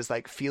experience it as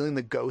like feeling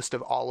the ghost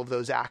of all of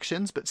those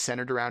actions, but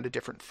centered around a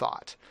different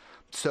thought.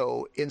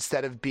 So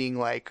instead of being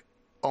like,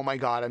 oh my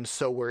God, I'm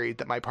so worried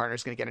that my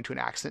partner's going to get into an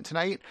accident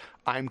tonight,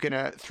 I'm going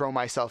to throw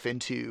myself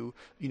into,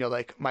 you know,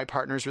 like, my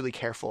partner's really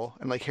careful,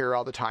 and like, here are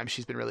all the times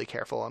she's been really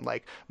careful, and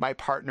like, my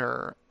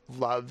partner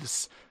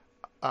loves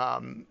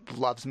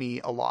me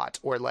a lot,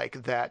 or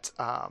like that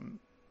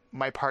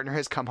my partner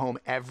has come home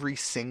every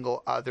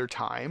single other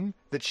time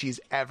that she's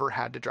ever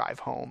had to drive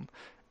home.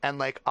 And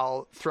like,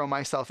 I'll throw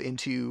myself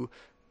into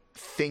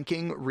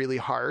thinking really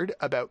hard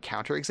about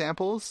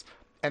counterexamples,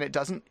 and it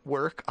doesn't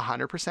work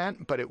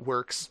 100%, but it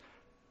works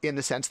in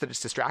the sense that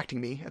it's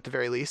distracting me. At the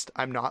very least,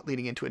 I'm not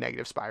leaning into a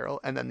negative spiral.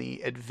 And then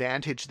the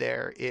advantage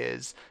there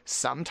is,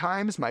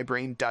 sometimes my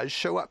brain does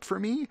show up for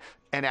me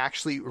and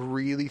actually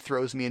really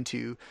throws me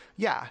into,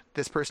 yeah,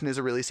 this person is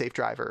a really safe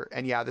driver,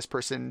 and yeah, this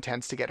person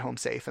tends to get home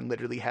safe and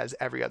literally has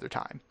every other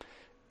time,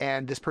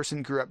 and this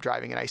person grew up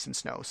driving in ice and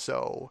snow,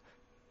 so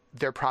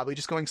they're probably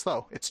just going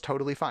slow. It's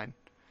totally fine.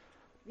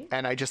 Yeah.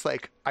 And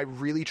I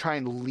really try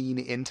and lean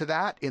into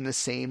that in the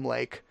same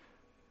way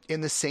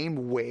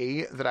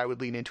that I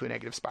would lean into a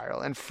negative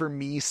spiral. And for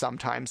me,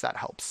 sometimes that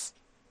helps.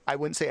 I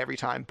wouldn't say every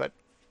time, but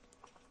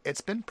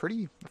it's been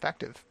pretty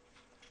effective.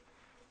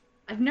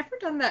 I've never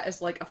done that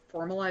as like a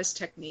formalized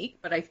technique,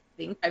 but I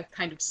think I've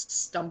kind of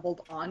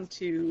stumbled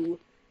onto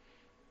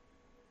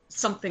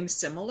something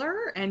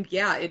similar. And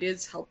yeah, it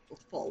is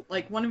helpful.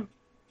 Like,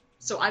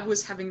 so I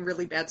was having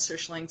really bad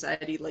social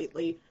anxiety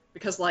lately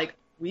because, like,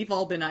 we've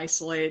all been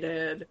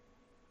isolated.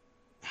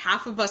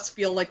 Half of us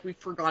feel like we've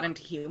forgotten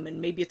to human.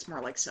 Maybe it's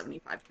more like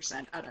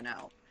 75%. I don't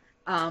know.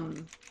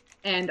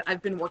 And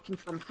I've been working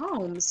from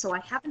home, so I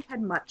haven't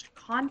had much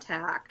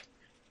contact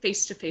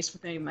face-to-face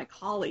with any of my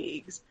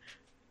colleagues.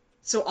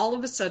 So all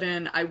of a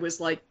sudden, I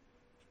was like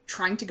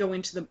trying to go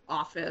into the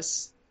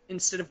office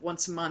instead of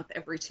once a month,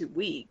 every 2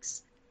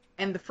 weeks.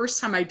 And the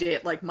first time I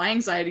did, like, my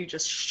anxiety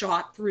just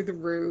shot through the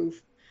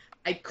roof.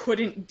 I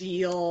couldn't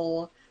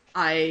deal.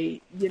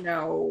 I,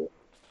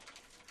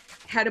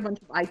 had a bunch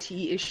of IT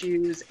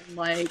issues,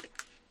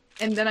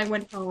 and then I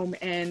went home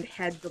and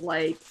had the,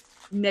 like,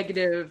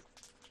 negative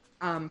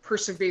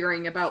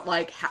persevering about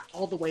like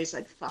all the ways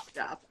I'd fucked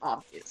up,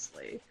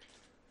 obviously.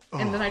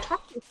 And then I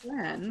talked to a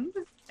friend,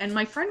 and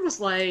my friend was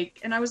like,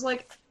 and I was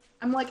like,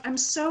 I'm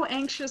so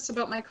anxious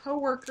about my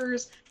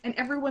coworkers, and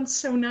everyone's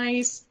so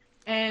nice,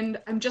 and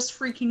I'm just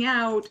freaking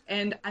out,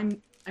 and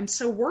I'm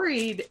so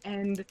worried.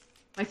 And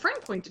my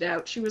friend pointed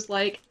out, she was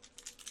like,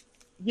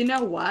 you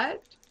know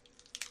what?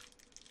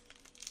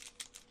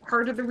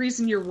 Part of the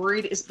reason you're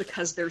worried is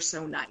because they're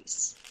so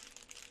nice.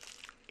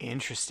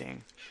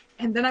 Interesting.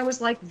 And then I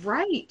was like,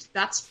 right,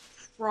 that's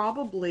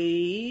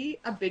probably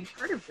a big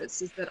part of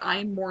this, is that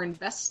I'm more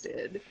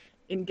invested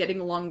in getting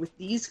along with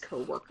these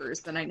coworkers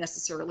than I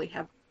necessarily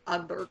have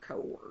other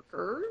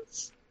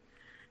coworkers.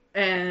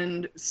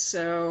 And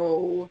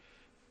so,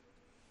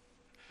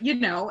 you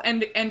know,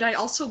 and I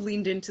also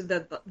leaned into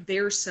the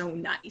they're so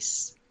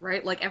nice,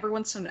 right? Like,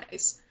 everyone's so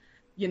nice.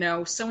 You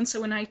know,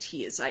 so-and-so in IT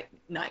is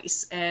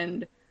nice.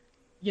 And,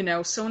 you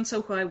know,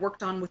 so-and-so who I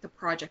worked on with the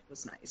project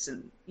was nice.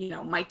 And, you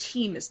know, my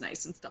team is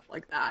nice and stuff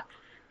like that.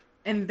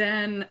 And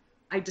then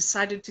I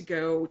decided to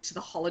go to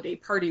the holiday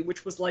party,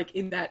 which was like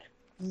in that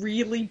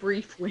really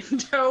brief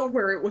window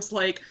where it was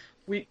like,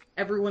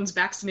 everyone's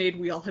vaccinated,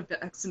 we all have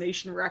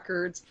vaccination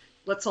records,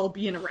 let's all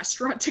be in a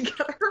restaurant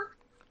together.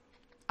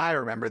 I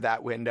remember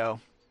that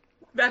window.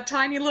 That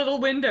tiny little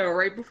window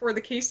right before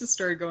the cases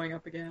started going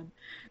up again.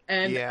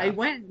 And Yeah. I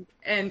went,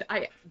 and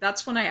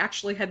that's when I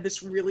actually had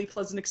this really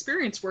pleasant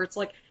experience where it's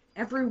like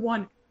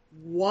everyone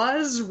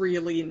was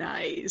really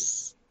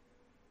nice.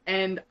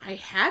 And I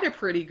had a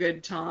pretty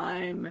good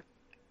time.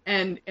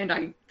 And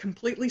I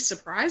completely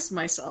surprised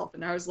myself.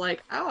 And I was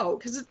like, oh,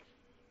 because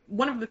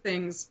one of the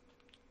things,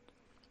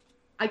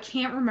 I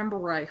can't remember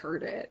where I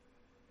heard it,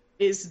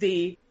 is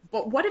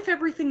but what if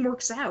everything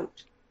works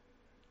out?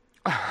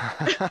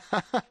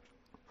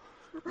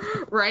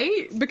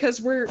 Right?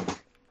 Because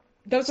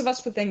those of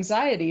us with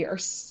anxiety are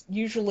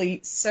usually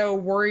so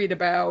worried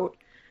about,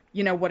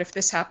 you know, what if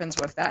this happens,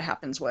 what if that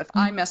happens, what if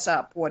I mess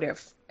up, what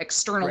if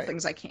external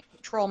things I can't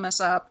control mess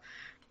up.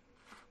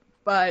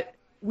 But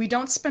we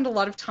don't spend a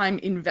lot of time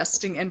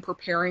investing and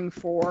preparing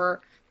for,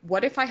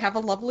 what if I have a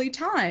lovely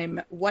time?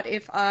 What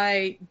if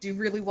I do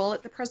really well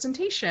at the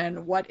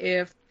presentation? What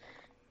if,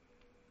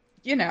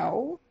 you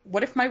know,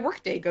 what if my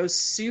workday goes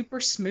super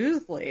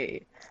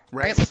smoothly?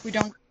 Right? Like,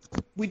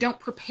 we don't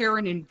prepare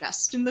and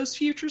invest in those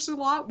futures a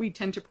lot. We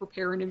tend to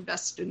prepare and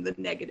invest in the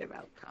negative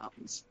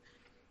outcomes.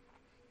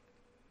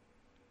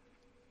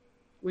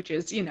 Which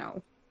is, you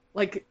know,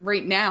 like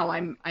right now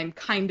I'm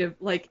kind of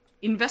like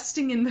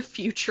investing in the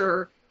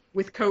future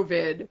with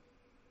COVID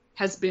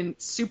has been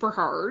super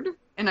hard,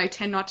 and I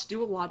tend not to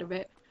do a lot of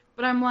it.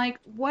 But I'm like,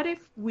 what if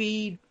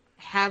we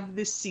have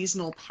this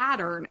seasonal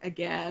pattern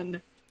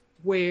again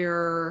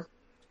where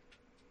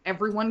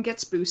everyone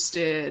gets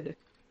boosted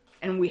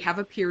and we have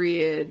a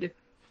period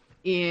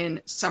in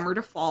summer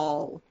to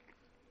fall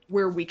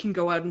where we can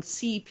go out and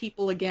see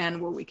people again,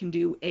 where we can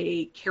do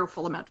a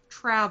careful amount of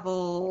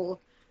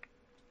travel,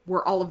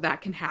 where all of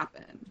that can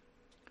happen.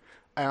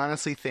 I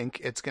honestly think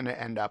it's going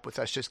to end up with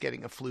us just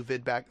getting a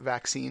Fluvid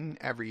vaccine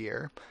every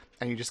year,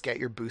 and you just get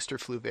your booster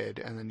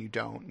Fluvid, and then you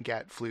don't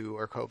get flu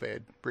or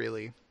COVID,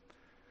 really.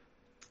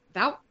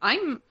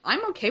 I'm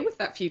okay with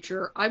that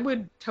future. I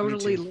would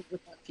totally live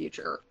with that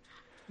future.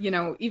 You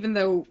know, even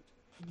though,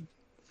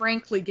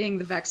 frankly, getting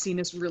the vaccine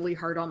is really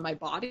hard on my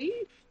body.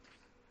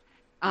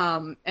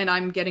 And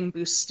I'm getting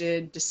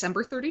boosted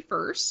December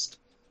 31st,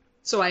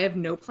 so I have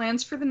no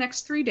plans for the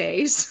next 3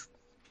 days.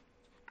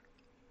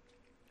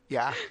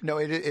 Yeah, no,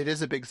 it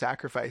is a big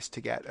sacrifice to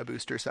get a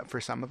booster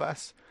for some of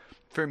us.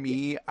 For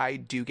me, I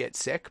do get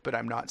sick, but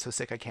I'm not so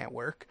sick I can't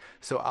work.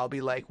 So I'll be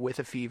like with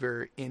a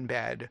fever in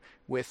bed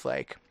with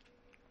like,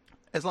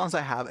 as long as I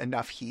have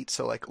enough heat,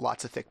 so like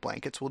lots of thick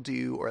blankets will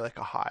do, or like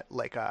a hot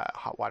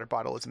water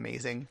bottle is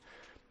amazing.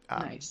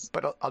 Nice.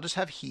 But I'll just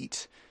have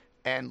heat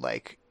and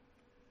like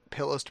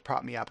pillows to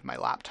prop me up in my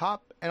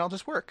laptop, and I'll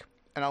just work.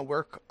 And I'll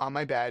work on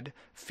my bed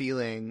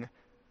feeling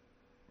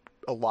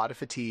a lot of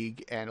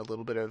fatigue and a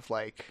little bit of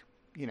like,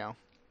 you know,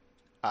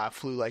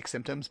 flu-like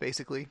symptoms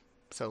basically.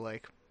 So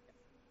like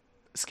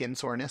skin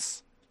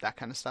soreness, that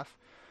kind of stuff.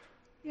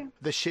 Yeah.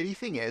 The shitty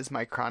thing is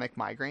my chronic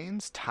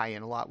migraines tie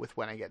in a lot with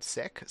when I get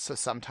sick. So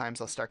sometimes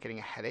I'll start getting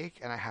a headache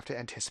and I have to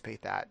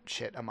anticipate that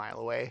shit a mile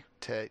away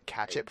to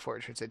catch it before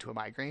it turns into a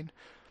migraine.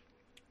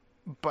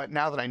 But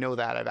now that I know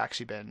that, I've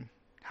actually been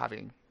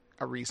having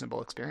a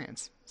reasonable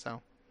experience.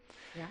 So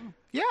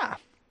yeah.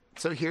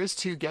 So here's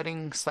to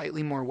getting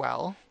slightly more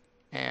well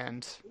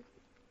and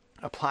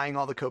applying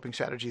all the coping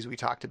strategies we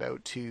talked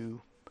about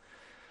to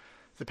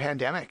the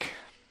pandemic.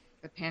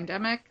 The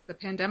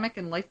pandemic,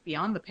 and life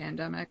beyond the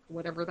pandemic,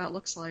 whatever that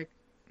looks like.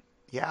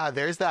 Yeah,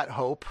 there's that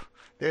hope.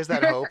 There's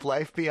that hope,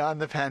 life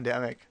beyond the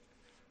pandemic.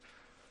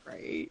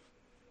 Right.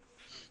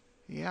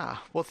 Yeah.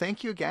 Well,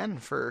 thank you again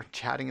for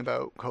chatting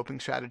about coping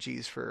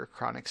strategies for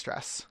chronic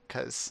stress,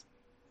 because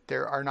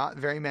there are not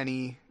very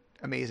many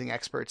amazing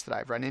experts that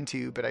I've run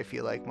into, but I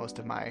feel like most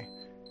of my...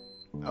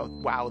 Oh,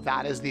 wow,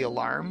 that is the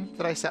alarm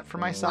that I set for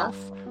myself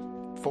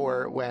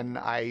for when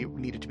I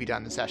needed to be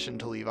done the session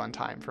to leave on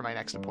time for my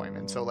next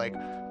appointment. So, like,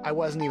 I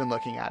wasn't even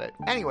looking at it.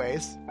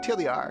 Anyways,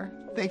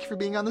 TLDR, thank you for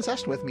being on the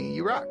session with me.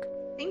 You rock.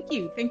 Thank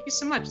you. Thank you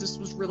so much. This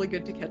was really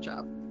good to catch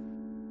up.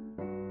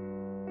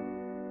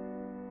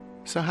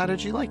 So how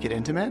did you like it,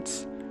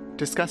 Intimates?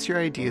 Discuss your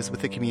ideas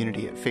with the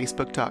community at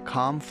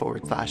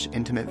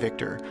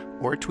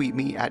facebook.com/IntimateVictor, or tweet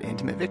me at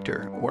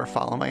IntimateVictor, or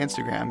follow my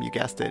Instagram, you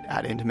guessed it,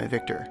 at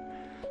IntimateVictor.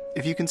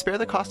 If you can spare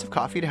the cost of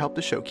coffee to help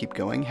the show keep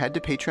going, head to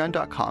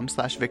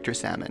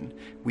patreon.com/VictorSalmon.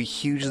 We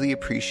hugely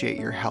appreciate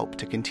your help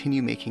to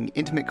continue making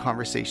intimate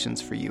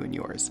conversations for you and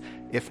yours.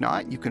 If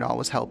not, you can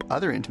always help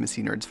other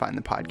intimacy nerds find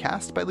the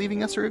podcast by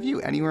leaving us a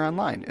review anywhere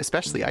online,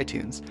 especially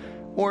iTunes.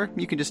 Or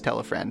you can just tell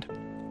a friend.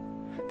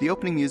 The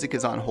opening music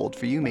is on hold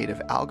for you, made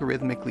of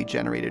algorithmically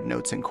generated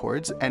notes and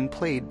chords, and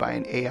played by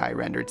an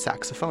AI-rendered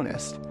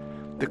saxophonist.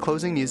 The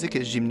closing music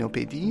is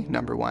Gymnopédie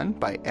No. 1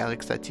 by Eric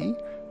Satie.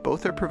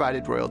 Both are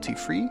provided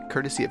royalty-free,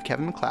 courtesy of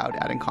Kevin MacLeod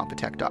at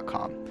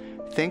Incompetech.com.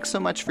 Thanks so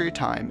much for your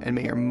time, and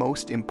may your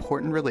most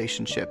important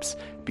relationships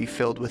be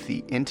filled with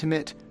the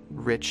intimate,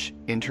 rich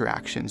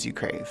interactions you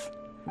crave.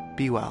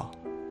 Be well.